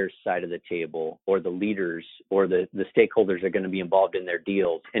buyer's side of the table, or the leaders or the stakeholders that are going to be involved in their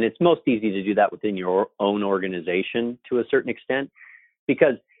deals. And it's most easy to do that within your own organization to a certain extent,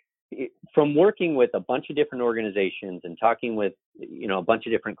 because from working with a bunch of different organizations and talking with, a bunch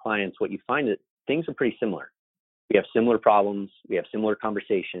of different clients, what you find that things are pretty similar. We have similar problems. We have similar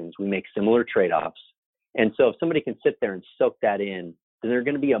conversations. We make similar trade-offs. And so if somebody can sit there and soak that in, then they're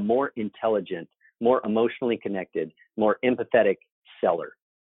going to be a more intelligent, more emotionally connected, more empathetic seller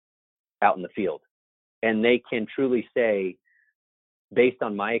out in the field. And they can truly say, based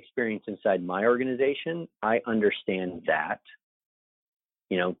on my experience inside my organization, I understand that,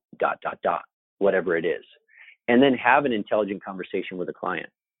 whatever it is. And then have an intelligent conversation with a client.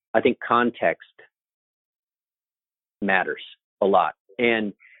 I think context matters a lot.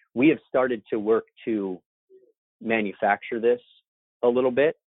 And we have started to work to manufacture this a little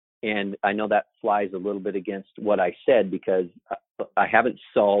bit. And I know that flies a little bit against what I said, because I haven't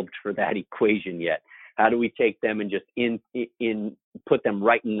solved for that equation yet. How do we take them and just put them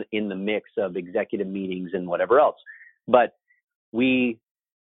right in the mix of executive meetings and whatever else? But we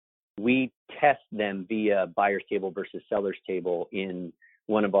test them via buyer's table versus seller's table in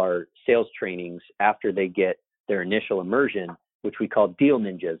one of our sales trainings after they get their initial immersion, which we call Deal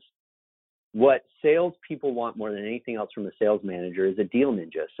Ninjas. What salespeople want more than anything else from a sales manager is a deal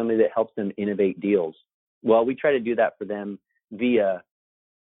ninja, somebody that helps them innovate deals. Well, we try to do that for them via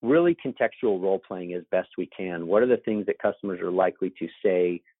really contextual role playing as best we can. What are the things that customers are likely to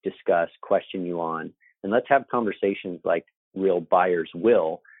say, discuss, question you on? And let's have conversations like real buyers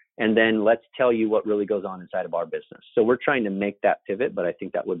will. And then let's tell you what really goes on inside of our business. So we're trying to make that pivot, but I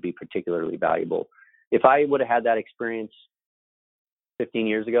think that would be particularly valuable. If I would have had that experience 15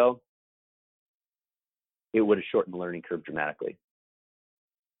 years ago, it would have shortened the learning curve dramatically.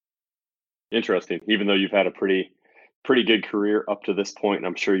 Interesting. Even though you've had a pretty good career up to this point, and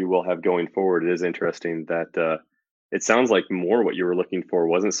I'm sure you will have going forward, it is interesting that it sounds like more what you were looking for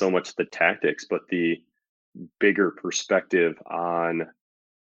wasn't so much the tactics, but the bigger perspective on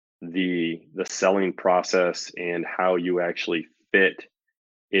the selling process and how you actually fit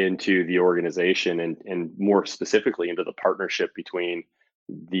into the organization, and more specifically into the partnership between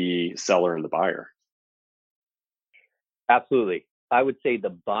the seller and the buyer. Absolutely. I would say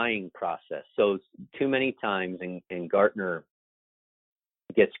the buying process. So too many times, and Gartner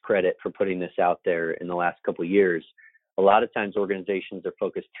gets credit for putting this out there in the last couple of years. A lot of times organizations are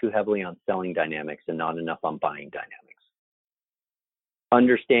focused too heavily on selling dynamics and not enough on buying dynamics.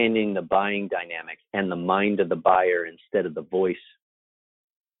 Understanding the buying dynamics and the mind of the buyer instead of the voice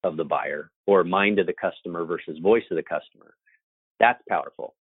of the buyer, or mind of the customer versus voice of the customer, that's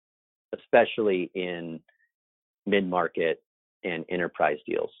powerful, especially in mid-market and enterprise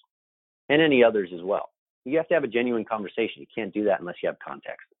deals, and any others as well. You have to have a genuine conversation. You can't do that unless you have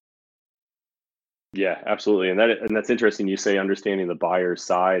context. Yeah, absolutely. And that's interesting. You say understanding the buyer's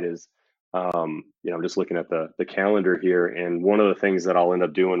side is, I'm just looking at the calendar here, and one of the things that I'll end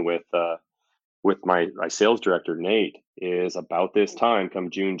up doing with my sales director Nate is about this time, come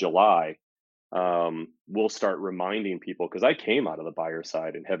June, July, we'll start reminding people, because I came out of the buyer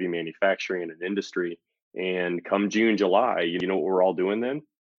side in heavy manufacturing and industry, and come June, July, you know what we're all doing then?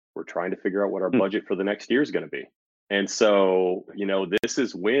 We're trying to figure out what our budget for the next year is going to be. And so, this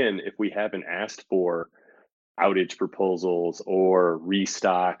is when, if we haven't asked for outage proposals or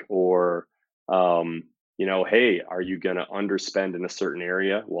restock or, hey, are you going to underspend in a certain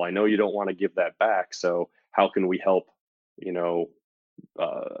area? Well, I know you don't want to give that back. So how can we help,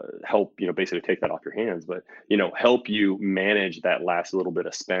 basically take that off your hands, but, help you manage that last little bit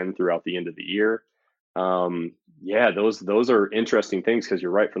of spend throughout the end of the year. Those are interesting things, because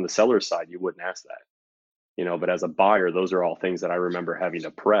you're right, from the seller's side, you wouldn't ask that. But as a buyer, those are all things that I remember having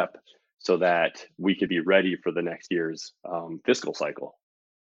to prep so that we could be ready for the next year's fiscal cycle.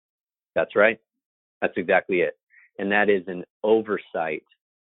 That's right. That's exactly it. And that is an oversight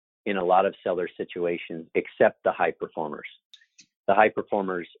in a lot of seller situations, except the high performers. The high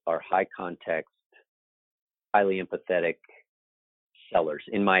performers are high context, highly empathetic sellers,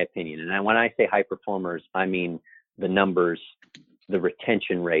 in my opinion. And when I say high performers, I mean the numbers, the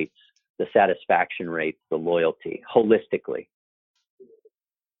retention rates, the satisfaction rates, the loyalty, holistically.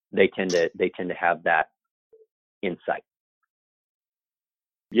 They tend to have that insight.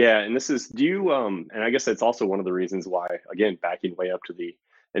 Yeah, and and I guess that's also one of the reasons why, again, backing way up to the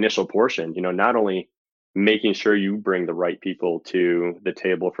initial portion, not only making sure you bring the right people to the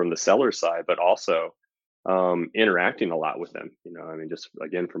table from the seller side, but also interacting a lot with them. Just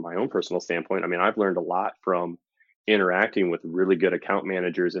again, from my own personal standpoint, I've learned a lot from interacting with really good account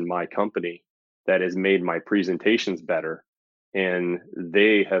managers in my company that has made my presentations better. And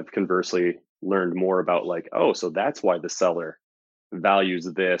they have conversely learned more about so that's why the seller values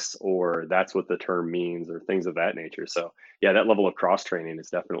this, or that's what the term means, or things of that nature. So yeah, that level of cross training is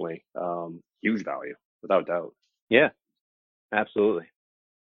definitely huge value, without doubt. Yeah, absolutely.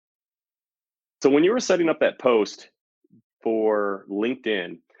 So when you were setting up that post for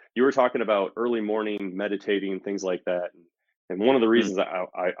LinkedIn, you were talking about early morning meditating, things like that. And one of the reasons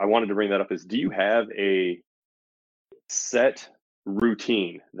I wanted to bring that up is, do you have a set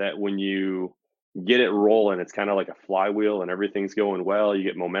routine that when you get it rolling, it's kind of like a flywheel and everything's going well, you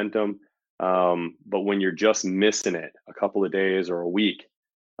get momentum, but when you're just missing it a couple of days or a week,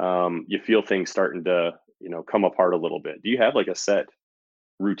 you feel things starting to come apart a little bit? Do you have a set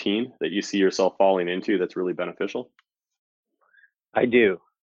routine that you see yourself falling into that's really beneficial? I do.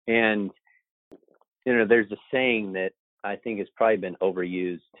 And there's a saying that I think has probably been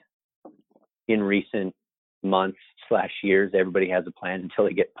overused in recent months/years. Everybody has a plan until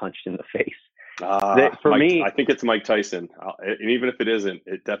they get punched in the face. For me, I think it's Mike Tyson, and even if it isn't,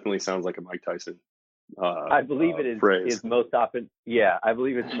 it definitely sounds like a Mike Tyson. I believe it is most often. Yeah, I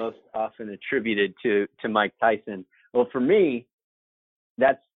believe it's most often attributed to Mike Tyson. Well, for me,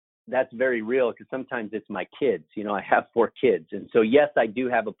 that's very real, because sometimes it's my kids. I have 4 kids, and so yes, I do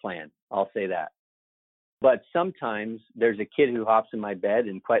have a plan. I'll say that. But sometimes there's a kid who hops in my bed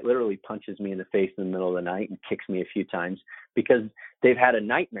and quite literally punches me in the face in the middle of the night and kicks me a few times because they've had a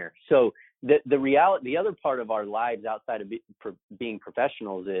nightmare. So the reality, the other part of our lives outside of being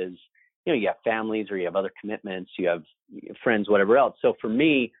professionals is, you have families, or you have other commitments, you have friends, whatever else. So for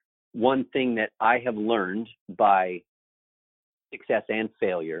me, one thing that I have learned by success and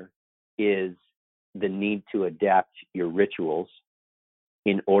failure is the need to adapt your rituals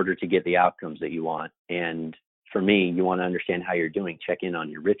in order to get the outcomes that you want. And for me, you want to understand how you're doing. Check in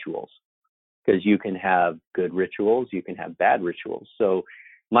on your rituals, because you can have good rituals, you can have bad rituals. So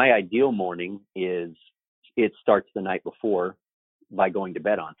my ideal morning is, it starts the night before by going to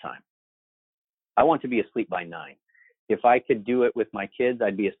bed on time. I want to be asleep by 9. If I could do it with my kids,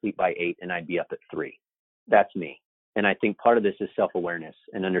 I'd be asleep by 8 and I'd be up at 3. That's me. And I think part of this is self-awareness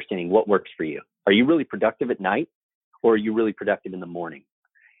and understanding what works for you. Are you really productive at night, or are you really productive in the morning?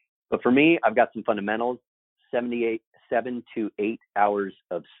 But for me, I've got some fundamentals: 7 to 8 hours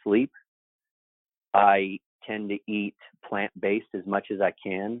of sleep. I tend to eat plant-based as much as I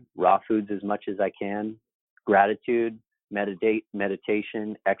can, raw foods as much as I can, gratitude,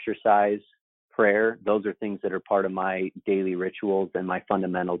 meditation, exercise, prayer. Those are things that are part of my daily rituals and my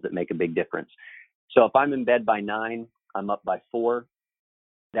fundamentals that make a big difference. So if I'm in bed by 9, I'm up by 4.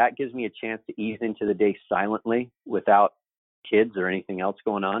 That gives me a chance to ease into the day silently without kids or anything else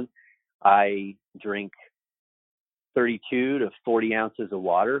going on. I drink 32 to 40 ounces of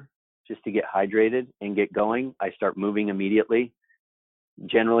water just to get hydrated and get going. I start moving immediately.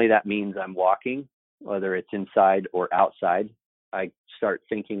 Generally, that means I'm walking, whether it's inside or outside. I start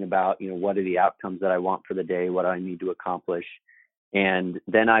thinking about, what are the outcomes that I want for the day, what do I need to accomplish. And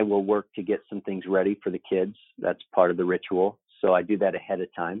then I will work to get some things ready for the kids. That's part of the ritual. So I do that ahead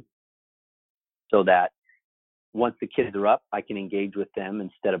of time so that once the kids are up, I can engage with them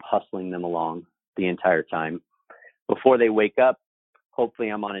instead of hustling them along the entire time. Before they wake up, hopefully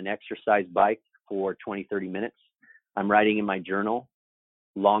I'm on an exercise bike for 20, 30 minutes. I'm writing in my journal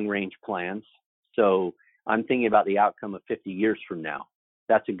long range plans. So I'm thinking about the outcome of 50 years from now.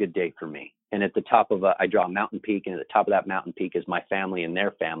 That's a good day for me. And at the top of I draw a mountain peak, and at the top of that mountain peak is my family and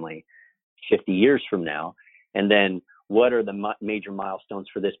their family 50 years from now. And then what are the major milestones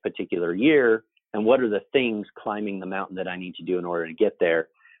for this particular year? And what are the things climbing the mountain that I need to do in order to get there?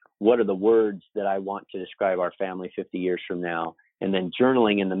 What are the words that I want to describe our family 50 years from now? And then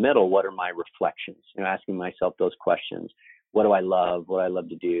journaling in the middle, what are my reflections? Asking myself those questions. What do I love? What do I love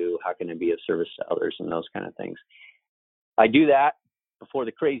to do? How can I be of service to others? And those kind of things. I do that before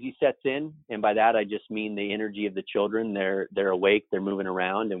the crazy sets in. And by that, I just mean the energy of the children. They're awake, they're moving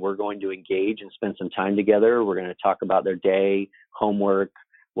around, and we're going to engage and spend some time together. We're going to talk about their day, homework,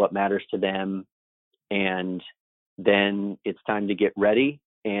 what matters to them. And then it's time to get ready.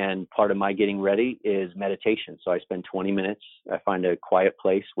 And part of my getting ready is meditation. So I spend 20 minutes. I find a quiet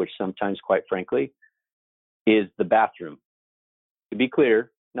place, which sometimes, quite frankly, is the bathroom. To be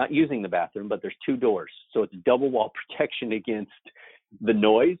clear, not using the bathroom, but there's 2 doors. So it's double wall protection against the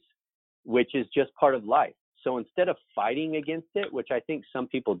noise, which is just part of life. So instead of fighting against it, which I think some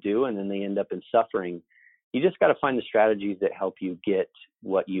people do, and then they end up in suffering, you just got to find the strategies that help you get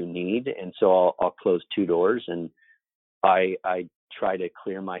what you need. And so I'll close 2 doors, and I try to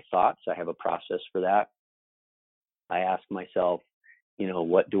clear my thoughts. I have a process for that. I ask myself,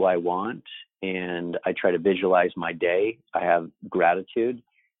 what do I want? And I try to visualize my day. I have gratitude,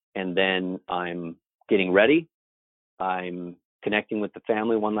 and then I'm getting ready. I'm connecting with the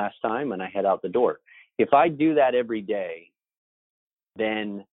family one last time, and I head out the door. If I do that every day,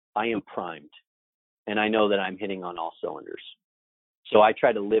 then I am primed, and I know that I'm hitting on all cylinders. So I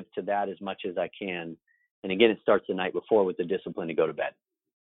try to live to that as much as I can. And again, it starts the night before with the discipline to go to bed.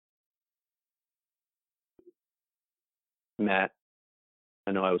 Matt,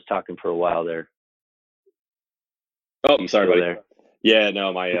 I know I was talking for a while there. Oh, I'm sorry, buddy. There. Yeah,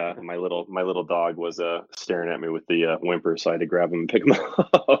 no, my little dog was staring at me with the whimper, so I had to grab him and pick him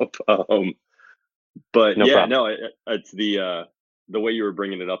up. But No yeah, problem. no, it's the way you were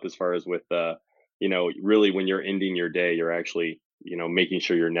bringing it up as far as with really when you're ending your day, you're actually making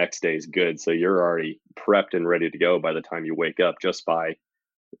sure your next day is good, so you're already prepped and ready to go by the time you wake up, just by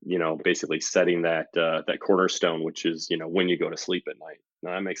basically setting that cornerstone, which is when you go to sleep at night.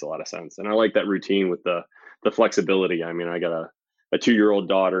 Now, that makes a lot of sense, and I like that routine with the flexibility. I mean, I got a 2-year-old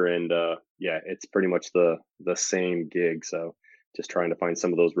daughter, and it's pretty much the same gig. So just trying to find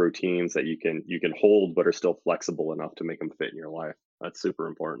some of those routines that you can hold but are still flexible enough to make them fit in your life. That's super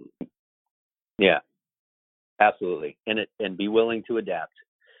important. Yeah, absolutely. And be willing to adapt,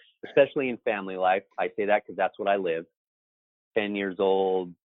 especially in family life. I say that because that's what I live. 10 years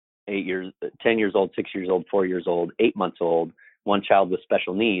old, 10 years old, 6 years old, 4 years old, 8 months old, one child with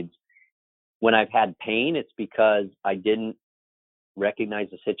special needs. When I've had pain, it's because I didn't recognize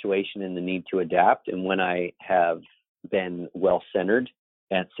the situation and the need to adapt. And when I have been well-centered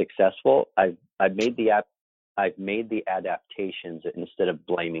and successful, I've made the adaptations instead of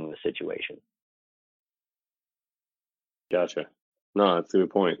blaming the situation. Gotcha. No, that's a good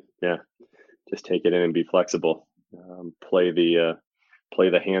point. Yeah, just take it in and be flexible. Play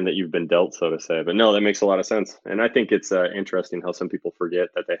the hand that you've been dealt, so to say. But no, that makes a lot of sense. And I think it's interesting how some people forget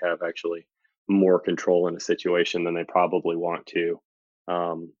that they have actually more control in a situation than they probably want to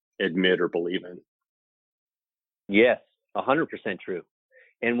admit or believe in. Yes, 100% true.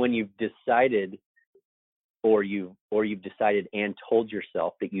 And when you've decided, or you've decided and told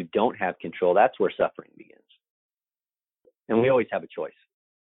yourself that you don't have control, that's where suffering begins. And we always have a choice.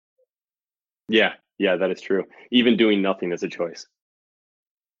 Yeah, that is true. Even doing nothing is a choice.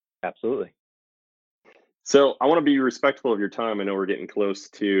 Absolutely. So I want to be respectful of your time. I know we're getting close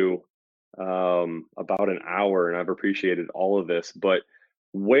to about an hour, and I've appreciated all of this. But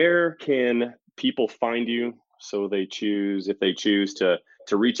where can people find you if they choose to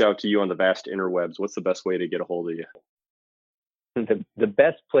reach out to you on the vast interwebs? What's the best way to get a hold of you? The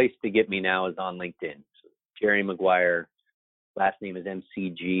best place to get me now is on LinkedIn. So Jerry Maguire, last name is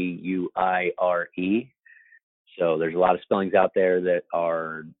McGuire. So there's a lot of spellings out there that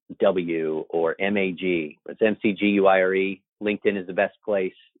are W or MAG. It's McGuire. LinkedIn is the best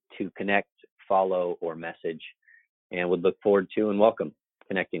place to connect, follow, or message, and would look forward to and welcome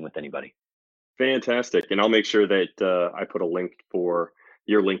connecting with anybody. Fantastic. And I'll make sure that I put a link for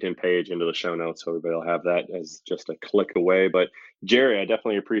your LinkedIn page into the show notes, so everybody will have that as just a click away. But Jerry, I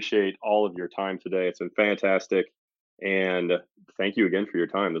definitely appreciate all of your time today. It's been fantastic. And thank you again for your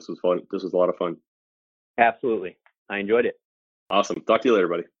time. This was fun. This was a lot of fun. Absolutely. I enjoyed it. Awesome. Talk to you later,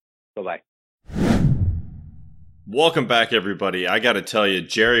 buddy. Bye-bye. Welcome back, everybody. I got to tell you,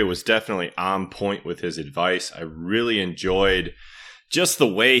 Jerry was definitely on point with his advice. I really enjoyed just the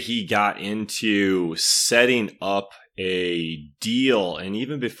way he got into setting up a deal. And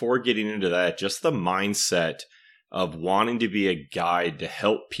even before getting into that, just the mindset of wanting to be a guide to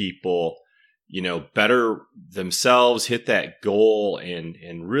help people, better themselves, hit that goal,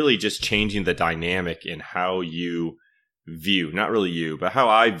 and really just changing the dynamic in how you view, not really you, but how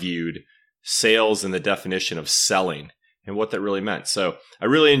I viewed sales and the definition of selling and what that really meant. So I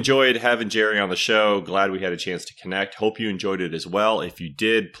really enjoyed having Jerry on the show. Glad we had a chance to connect. Hope you enjoyed it as well. If you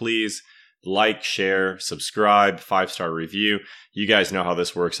did, please like, share, subscribe, 5-star review. You guys know how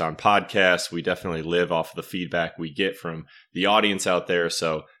this works on podcasts. We definitely live off of the feedback we get from the audience out there.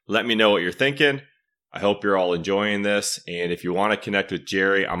 So let me know what you're thinking. I hope you're all enjoying this. And if you want to connect with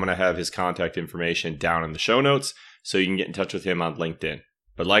Jerry, I'm going to have his contact information down in the show notes so you can get in touch with him on LinkedIn.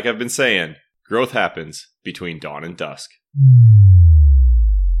 But like I've been saying, growth happens between dawn and dusk.